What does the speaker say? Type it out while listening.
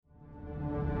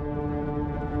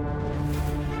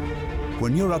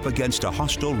When you're up against a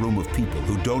hostile room of people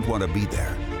who don't want to be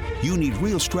there, you need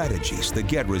real strategies that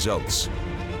get results.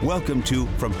 Welcome to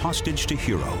From Hostage to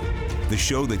Hero, the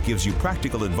show that gives you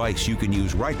practical advice you can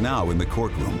use right now in the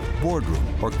courtroom, boardroom,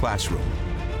 or classroom.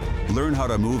 Learn how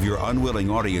to move your unwilling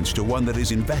audience to one that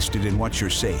is invested in what you're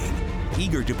saying,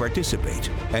 eager to participate,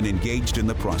 and engaged in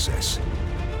the process.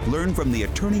 Learn from the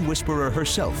attorney whisperer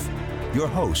herself, your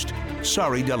host,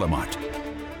 Sari Delamotte.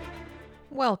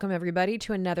 Welcome, everybody,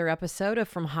 to another episode of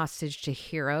From Hostage to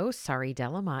Hero. Sari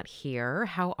Delamotte here.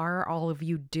 How are all of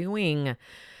you doing?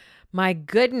 My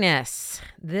goodness,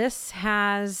 this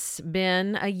has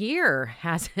been a year,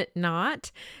 has it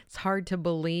not? It's hard to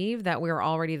believe that we're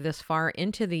already this far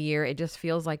into the year. It just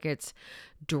feels like it's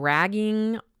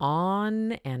dragging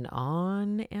on and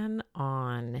on and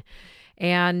on.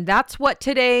 And that's what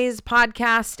today's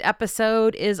podcast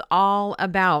episode is all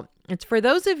about. It's for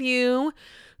those of you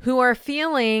who are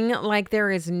feeling like there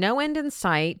is no end in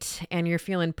sight and you're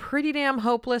feeling pretty damn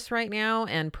hopeless right now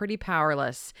and pretty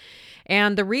powerless.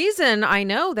 And the reason I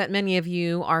know that many of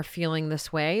you are feeling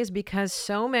this way is because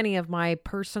so many of my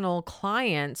personal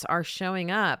clients are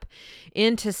showing up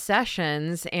into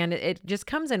sessions and it just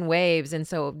comes in waves. And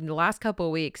so the last couple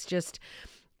of weeks, just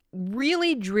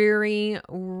really dreary,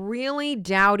 really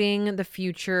doubting the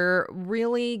future,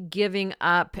 really giving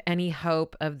up any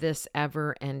hope of this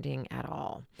ever ending at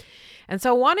all. And so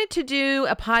I wanted to do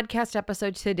a podcast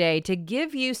episode today to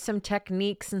give you some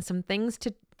techniques and some things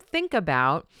to think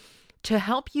about to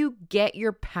help you get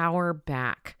your power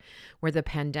back where the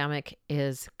pandemic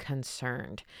is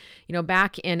concerned. You know,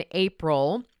 back in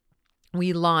April,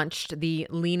 we launched the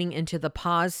Leaning into the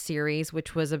Pause series,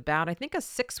 which was about, I think, a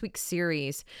 6-week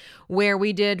series where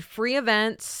we did free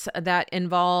events that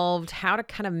involved how to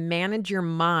kind of manage your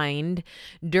mind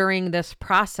during this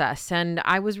process. And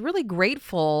I was really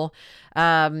grateful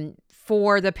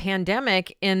for the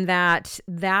pandemic in that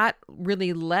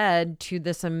really led to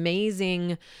this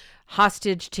amazing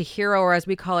Hostage to Hero, or as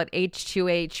we call it,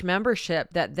 H2H membership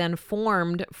that then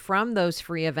formed from those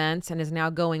free events and is now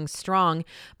going strong.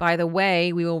 By the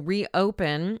way, we will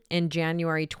reopen in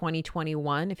January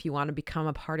 2021. If you want to become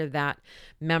a part of that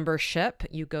membership,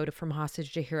 you go to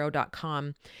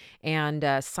FromHostageToHero.com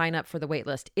and sign up for the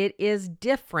waitlist. It is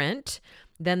different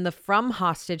than the From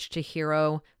Hostage to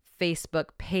Hero Facebook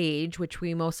page, which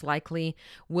we most likely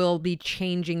will be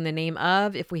changing the name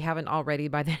of if we haven't already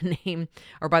by the name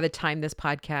or by the time this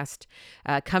podcast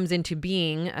comes into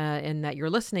being and that you're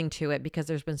listening to it, because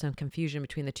there's been some confusion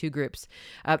between the two groups.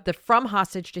 The From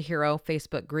Hostage to Hero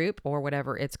Facebook group, or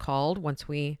whatever it's called once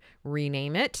we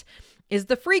rename it, is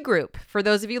the free group for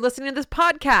those of you listening to this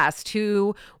podcast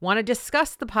who want to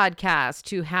discuss the podcast,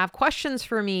 who have questions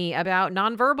for me about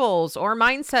nonverbals or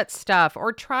mindset stuff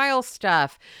or trial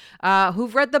stuff,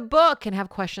 who've read the book and have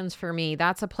questions for me.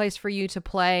 That's a place for you to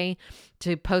play,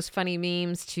 to post funny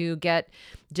memes, to get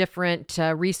different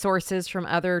resources from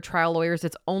other trial lawyers.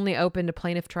 It's only open to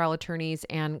plaintiff trial attorneys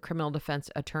and criminal defense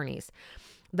attorneys.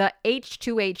 The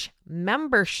H2H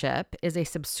membership is a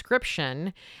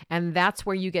subscription, and that's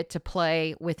where you get to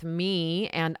play with me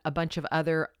and a bunch of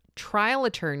other trial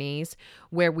attorneys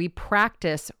where we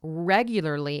practice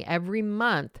regularly every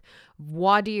month.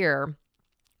 Voir dire,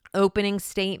 opening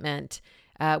statement.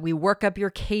 We work up your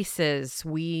cases.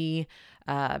 We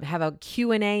have a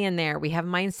Q&A in there. We have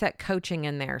mindset coaching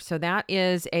in there. So that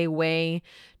is a way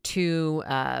to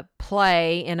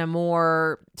play in a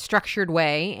more structured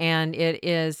way. And it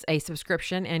is a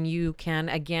subscription. And you can,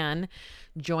 again,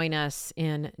 join us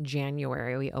in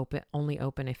January. We only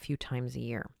open a few times a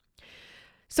year.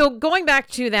 So going back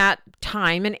to that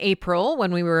time in April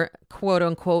when we were, quote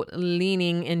unquote,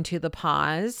 leaning into the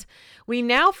pause, we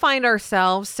now find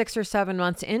ourselves 6 or 7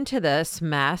 months into this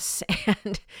mess,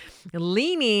 and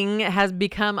leaning has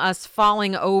become us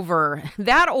falling over,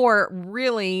 that or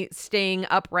really staying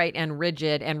upright and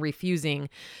rigid and refusing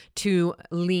to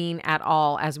lean at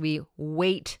all as we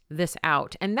wait this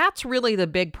out. And that's really the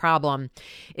big problem,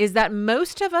 is that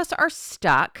most of us are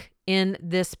stuck in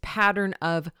this pattern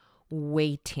of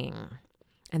waiting.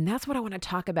 And that's what I want to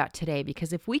talk about today,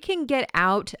 because if we can get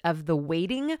out of the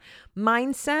waiting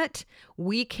mindset,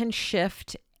 we can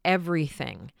shift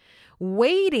everything.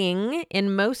 Waiting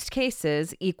in most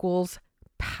cases equals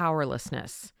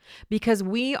powerlessness, because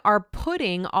we are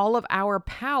putting all of our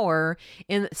power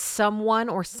in someone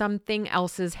or something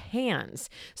else's hands.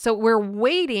 So we're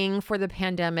waiting for the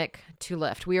pandemic to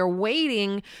lift. We are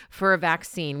waiting for a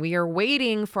vaccine. We are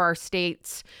waiting for our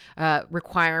state's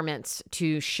requirements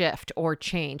to shift or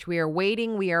change. We are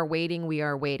waiting.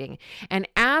 And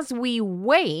as we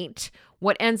wait,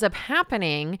 what ends up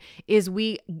happening is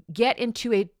we get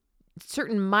into a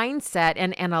certain mindset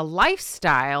and a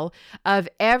lifestyle of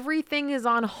everything is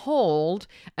on hold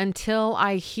until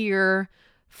I hear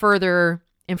further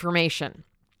information.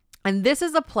 And this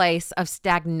is a place of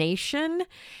stagnation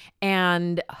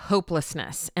and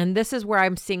hopelessness. And this is where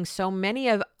I'm seeing so many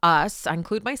of us, I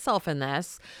include myself in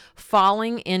this,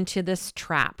 falling into this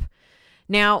trap.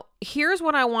 Now, here's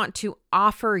what I want to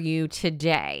offer you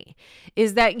today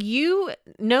is that you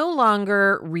no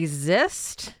longer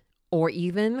resist or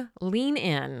even lean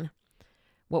in.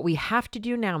 What we have to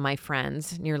do now, my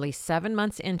friends, nearly 7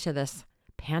 months into this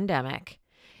pandemic,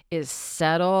 is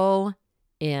settle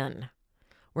in.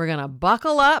 We're going to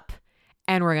buckle up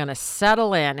and we're going to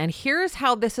settle in. And here's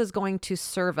how this is going to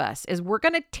serve us is we're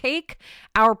going to take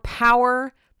our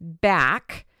power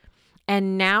back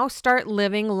and now start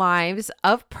living lives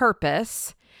of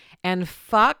purpose and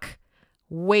fuck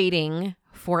waiting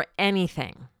for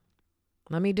anything.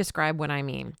 Let me describe what I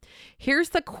mean. Here's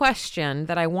the question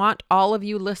that I want all of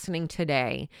you listening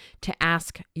today to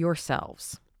ask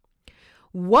yourselves.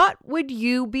 What would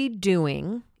you be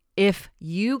doing if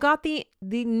you got the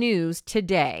news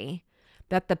today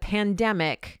that the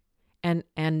pandemic and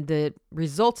the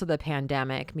results of the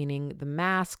pandemic, meaning the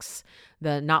masks,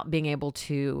 the not being able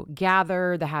to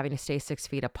gather, the having to stay 6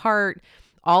 feet apart,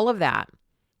 all of that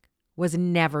was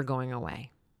never going away?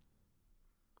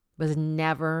 Was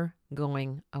never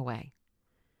going away.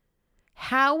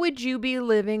 How would you be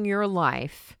living your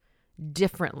life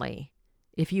differently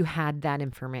if you had that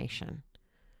information?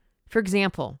 For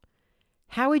example,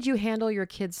 how would you handle your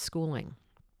kids' schooling?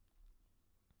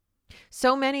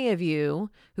 So many of you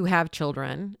who have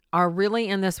children are really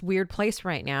in this weird place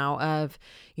right now of,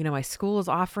 my school is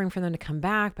offering for them to come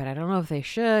back, but I don't know if they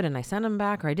should, and I sent them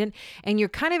back or I didn't. And you're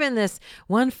kind of in this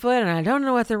one foot and I don't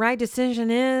know what the right decision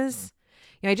is.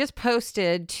 I just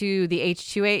posted to the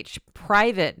H2H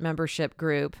private membership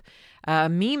group a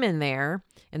meme in there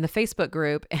in the Facebook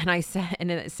group, and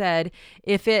it said,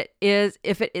 if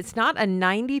it's not a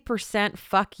 90%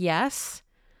 fuck yes,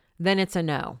 then it's a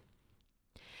no.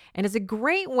 And it's a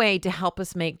great way to help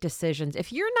us make decisions.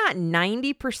 If you're not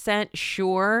 90%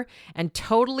 sure and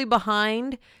totally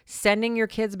behind sending your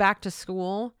kids back to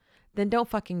school, then don't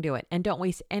fucking do it. And don't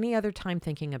waste any other time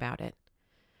thinking about it.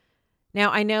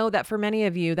 Now, I know that for many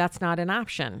of you, that's not an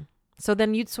option. So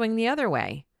then you'd swing the other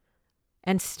way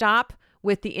and stop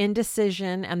with the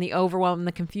indecision and the overwhelm and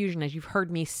the confusion, as you've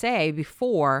heard me say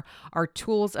before, are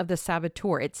tools of the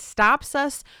saboteur. It stops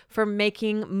us from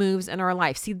making moves in our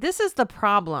life. See, this is the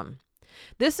problem.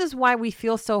 This is why we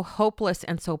feel so hopeless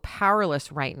and so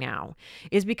powerless right now,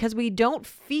 is because we don't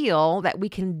feel that we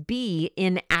can be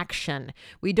in action.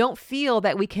 We don't feel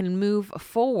that we can move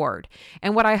forward.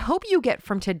 And what I hope you get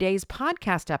from today's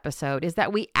podcast episode is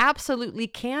that we absolutely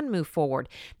can move forward.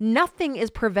 Nothing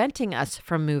is preventing us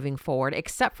from moving forward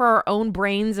except for our own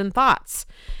brains and thoughts.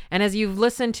 And as you've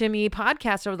listened to me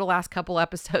podcast over the last couple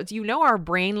episodes, our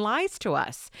brain lies to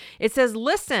us. It says,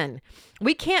 listen,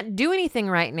 we can't do anything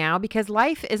right now because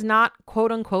life is not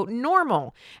quote unquote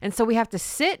normal. And so we have to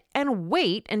sit and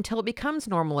wait until it becomes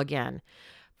normal again.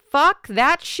 Fuck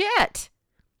that shit.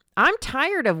 I'm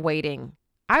tired of waiting.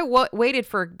 I waited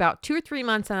for about 2 or 3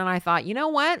 months and then I thought, you know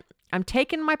what? I'm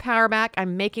taking my power back.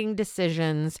 I'm making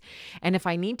decisions. And if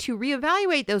I need to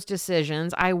reevaluate those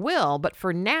decisions, I will. But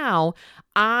for now,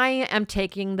 I am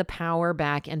taking the power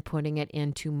back and putting it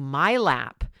into my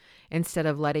lap instead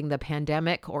of letting the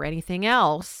pandemic or anything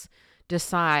else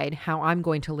decide how I'm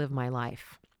going to live my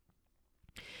life.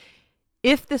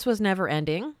 If this was never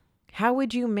ending, how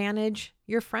would you manage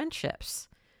your friendships?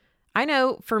 I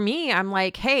know for me, I'm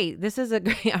like, hey,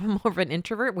 I'm more of an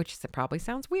introvert, which probably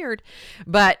sounds weird,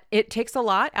 but it takes a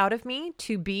lot out of me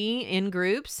to be in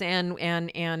groups and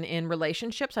in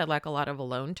relationships. I like a lot of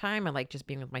alone time. I like just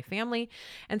being with my family.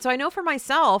 And so I know for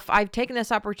myself, I've taken this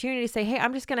opportunity to say, hey,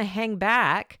 I'm just going to hang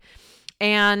back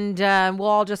and we'll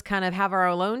all just kind of have our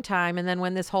alone time. And then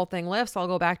when this whole thing lifts, I'll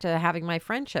go back to having my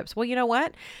friendships. Well, you know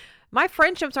what? My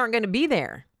friendships aren't going to be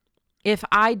there if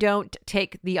I don't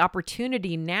take the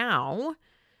opportunity now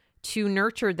to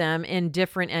nurture them in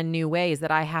different and new ways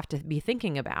that I have to be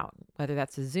thinking about, whether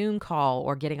that's a Zoom call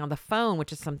or getting on the phone,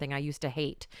 which is something I used to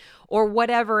hate, or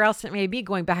whatever else it may be,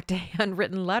 going back to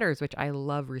handwritten letters, which I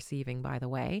love receiving, by the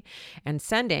way, and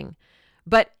sending.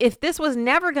 But if this was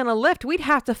never going to lift, we'd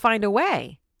have to find a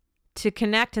way to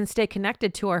connect and stay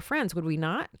connected to our friends, would we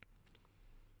not?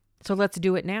 So let's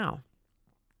do it now.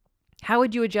 How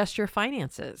would you adjust your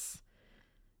finances?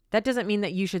 That doesn't mean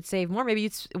that you should save more. Maybe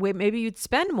you'd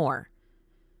spend more.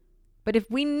 But if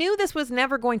we knew this was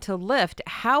never going to lift,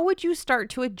 how would you start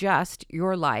to adjust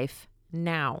your life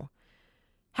now?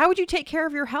 How would you take care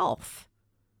of your health?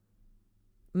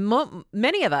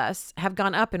 Many of us have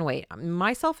gone up in weight,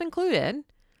 myself included,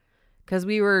 because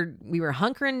we were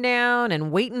hunkering down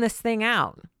and waiting this thing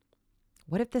out.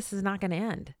 What if this is not going to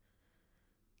end?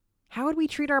 How would we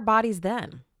treat our bodies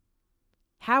then?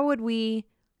 How would we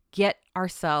get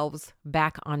ourselves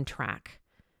back on track?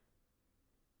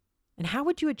 And how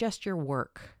would you adjust your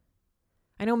work?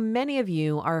 I know many of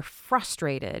you are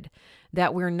frustrated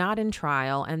that we're not in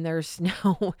trial and there's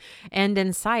no end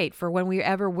in sight for when we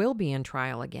ever will be in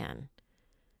trial again.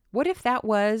 What if that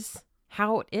was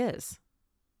how it is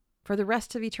for the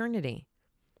rest of eternity?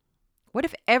 What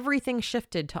if everything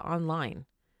shifted to online?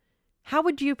 How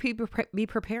would you be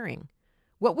preparing?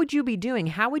 What would you be doing?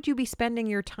 How would you be spending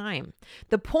your time?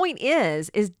 The point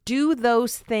is do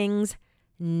those things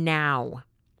now.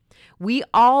 We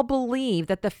all believe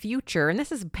that the future, and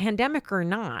this is pandemic or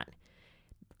not,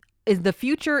 is the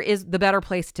future is the better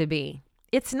place to be.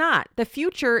 It's not. The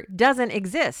future doesn't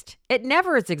exist. It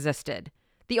never has existed.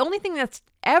 The only thing that's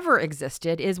ever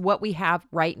existed is what we have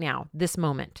right now, this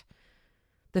moment.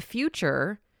 The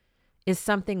future is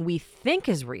something we think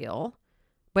is real,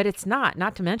 but it's not.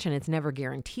 Not to mention, it's never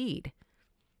guaranteed.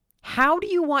 How do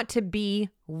you want to be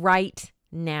right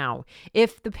now?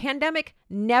 If the pandemic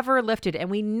never lifted and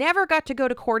we never got to go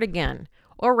to court again,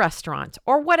 or restaurants,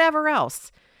 or whatever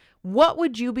else, what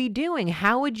would you be doing?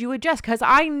 How would you adjust? Because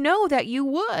I know that you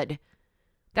would.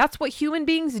 That's what human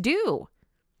beings do.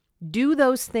 Do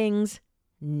those things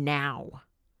now.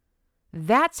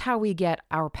 That's how we get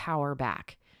our power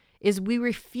back, is we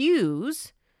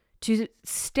refuse to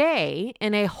stay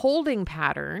in a holding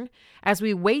pattern as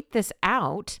we wait this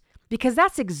out, because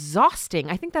that's exhausting.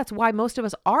 I think that's why most of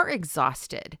us are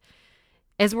exhausted,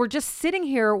 as we're just sitting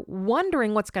here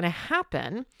wondering what's going to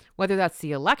happen, whether that's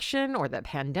the election or the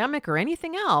pandemic or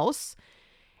anything else.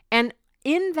 And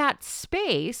in that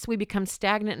space, we become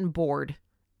stagnant and bored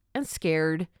and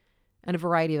scared and a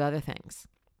variety of other things.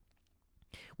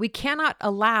 We cannot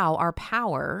allow our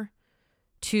power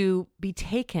to be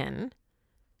taken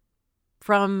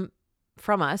from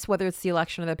us, whether it's the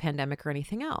election or the pandemic or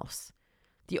anything else.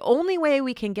 The only way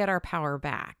we can get our power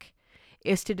back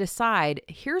is to decide,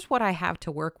 here's what I have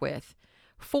to work with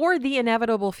for the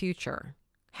inevitable future,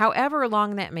 however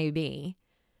long that may be.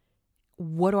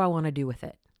 What do I want to do with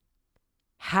it?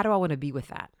 How do I want to be with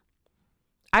that?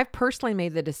 I've personally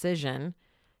made the decision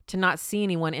to not see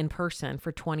anyone in person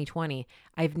for 2020.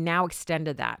 I've now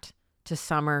extended that to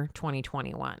summer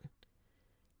 2021.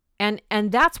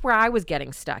 And that's where I was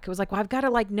getting stuck. It was like, well, I've got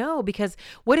to no, because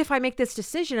what if I make this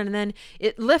decision and then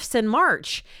it lifts in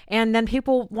March and then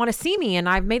people want to see me and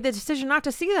I've made the decision not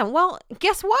to see them? Well,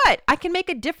 guess what? I can make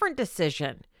a different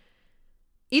decision.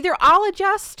 Either I'll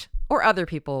adjust or other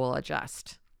people will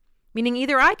adjust. Meaning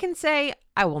either I can say,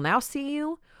 I will now see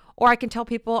you, or I can tell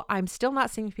people I'm still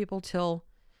not seeing people till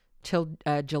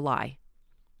July.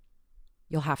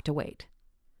 You'll have to wait.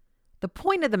 The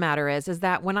point of the matter is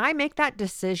that when I make that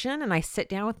decision and I sit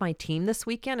down with my team this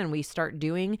weekend and we start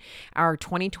doing our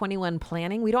 2021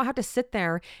 planning, we don't have to sit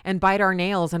there and bite our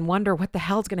nails and wonder what the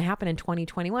hell's going to happen in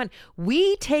 2021.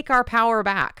 We take our power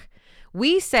back.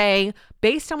 We say,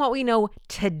 based on what we know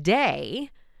today,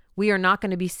 we are not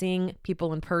going to be seeing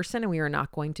people in person and we are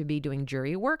not going to be doing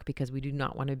jury work because we do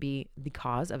not want to be the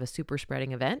cause of a super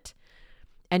spreading event.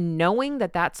 And knowing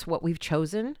that that's what we've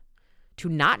chosen to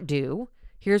not do,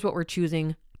 here's what we're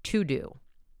choosing to do.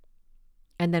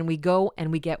 And then we go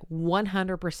and we get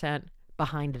 100%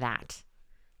 behind that.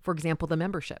 For example, the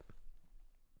membership.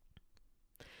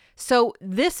 So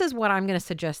this is what I'm going to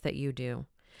suggest that you do,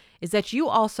 is that you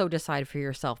also decide for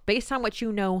yourself based on what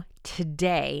you know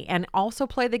today, and also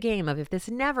play the game of, if this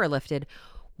never lifted,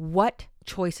 what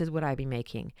choices would I be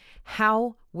making?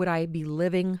 How would I be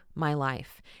living my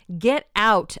life? Get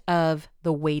out of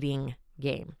the waiting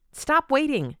game. Stop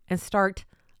waiting and start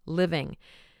living.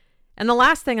 And the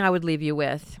last thing I would leave you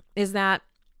with is that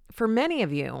for many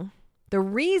of you, the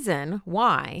reason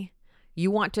why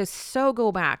you want to so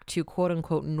go back to quote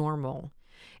unquote normal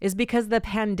is because the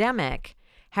pandemic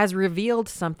has revealed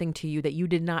something to you that you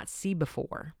did not see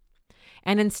before.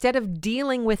 And instead of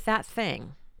dealing with that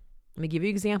thing, let me give you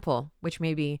an example, which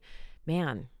may be,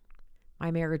 man,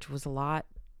 my marriage was a lot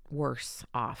worse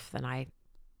off than I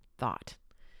thought.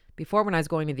 Before, when I was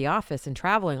going to the office and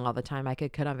traveling all the time, I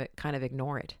could kind of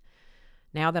ignore it.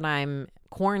 Now that I'm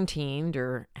quarantined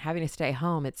or having to stay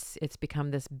home, it's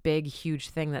become this big, huge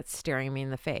thing that's staring me in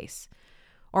the face.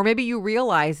 Or maybe you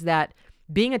realize that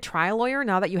being a trial lawyer,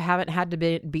 now that you haven't had to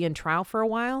be in trial for a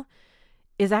while,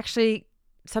 is actually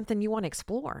something you want to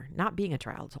explore, not being a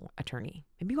trial attorney.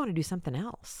 Maybe you want to do something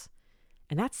else.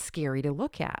 And that's scary to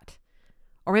look at.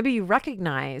 Or maybe you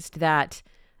recognized that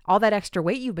all that extra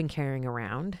weight you've been carrying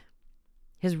around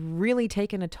has really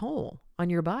taken a toll on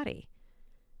your body.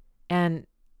 And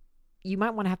you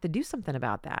might want to have to do something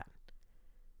about that.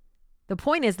 The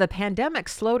point is, the pandemic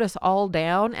slowed us all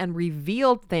down and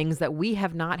revealed things that we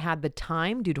have not had the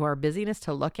time due to our busyness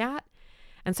to look at.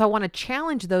 And so I want to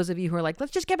challenge those of you who are like,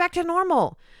 let's just get back to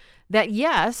normal. That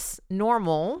yes,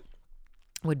 normal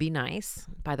would be nice.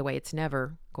 By the way, it's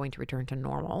never going to return to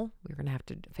normal. We're going to have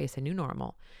to face a new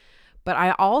normal. But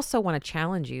I also want to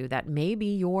challenge you that maybe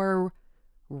your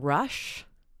rush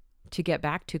to get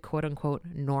back to quote unquote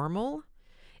normal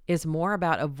is more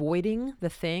about avoiding the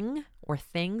thing or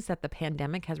things that the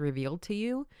pandemic has revealed to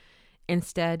you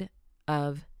instead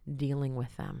of dealing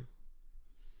with them.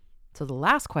 So the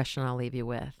last question I'll leave you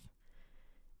with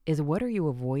is, what are you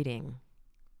avoiding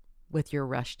with your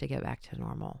rush to get back to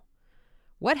normal?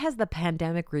 What has the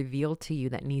pandemic revealed to you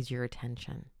that needs your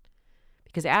attention?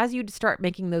 Because as you start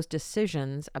making those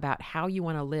decisions about how you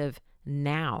want to live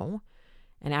now,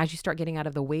 and as you start getting out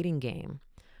of the waiting game,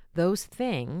 those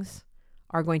things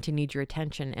are going to need your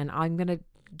attention. And I'm going to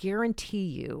guarantee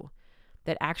you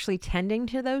that actually tending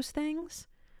to those things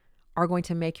are going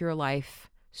to make your life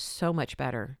so much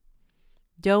better.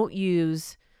 Don't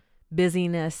use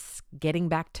busyness, getting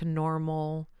back to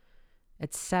normal,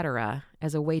 etc.,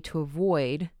 as a way to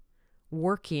avoid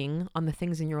working on the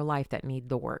things in your life that need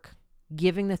the work,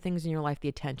 giving the things in your life the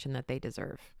attention that they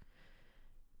deserve.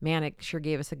 Man, it sure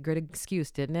gave us a good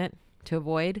excuse, didn't it, to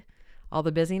avoid all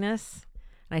the busyness?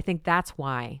 And I think that's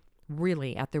why,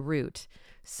 really, at the root,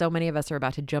 so many of us are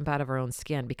about to jump out of our own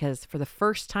skin, because for the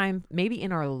first time, maybe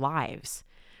in our lives,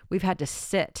 we've had to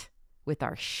sit with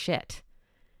our shit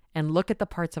and look at the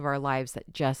parts of our lives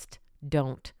that just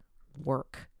don't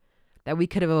work, that we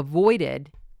could have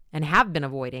avoided and have been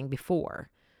avoiding before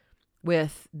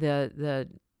with the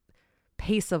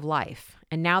pace of life.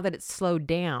 And now that it's slowed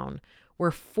down,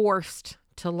 we're forced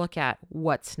to look at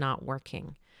what's not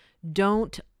working.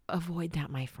 Don't avoid that,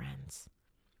 my friends.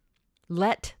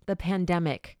 Let the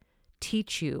pandemic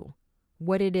teach you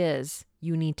what it is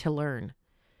you need to learn.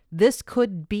 This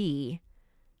could be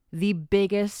the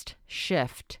biggest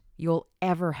shift you'll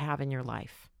ever have in your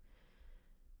life.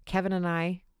 Kevin and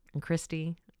I and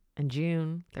Christy and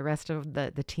June, the rest of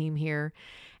the team here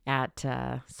at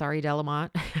Sorry Delamont,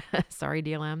 Sorry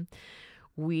DLM,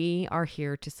 we are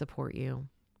here to support you.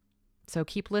 So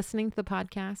keep listening to the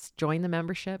podcast. Join the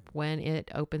membership when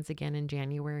it opens again in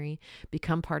January.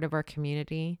 Become part of our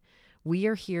community. We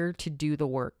are here to do the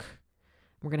work.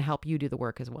 We're going to help you do the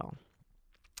work as well.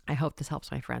 I hope this helps,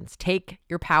 my friends. Take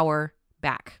your power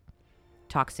back.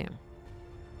 Talk soon.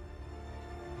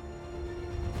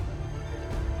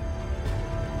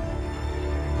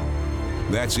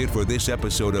 That's it for this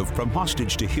episode of From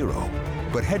Hostage to Hero.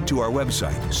 But head to our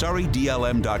website,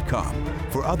 sorrydlm.com,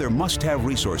 for other must-have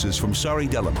resources from Sorry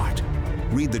Delamont.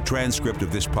 Read the transcript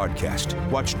of this podcast,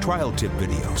 watch trial tip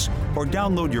videos, or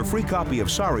download your free copy of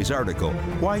Sorry's article,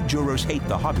 Why Jurors Hate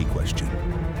the Hobby Question.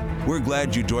 We're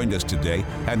glad you joined us today,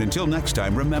 and until next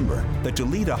time, remember that to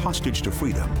lead a hostage to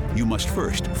freedom, you must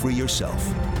first free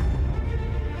yourself.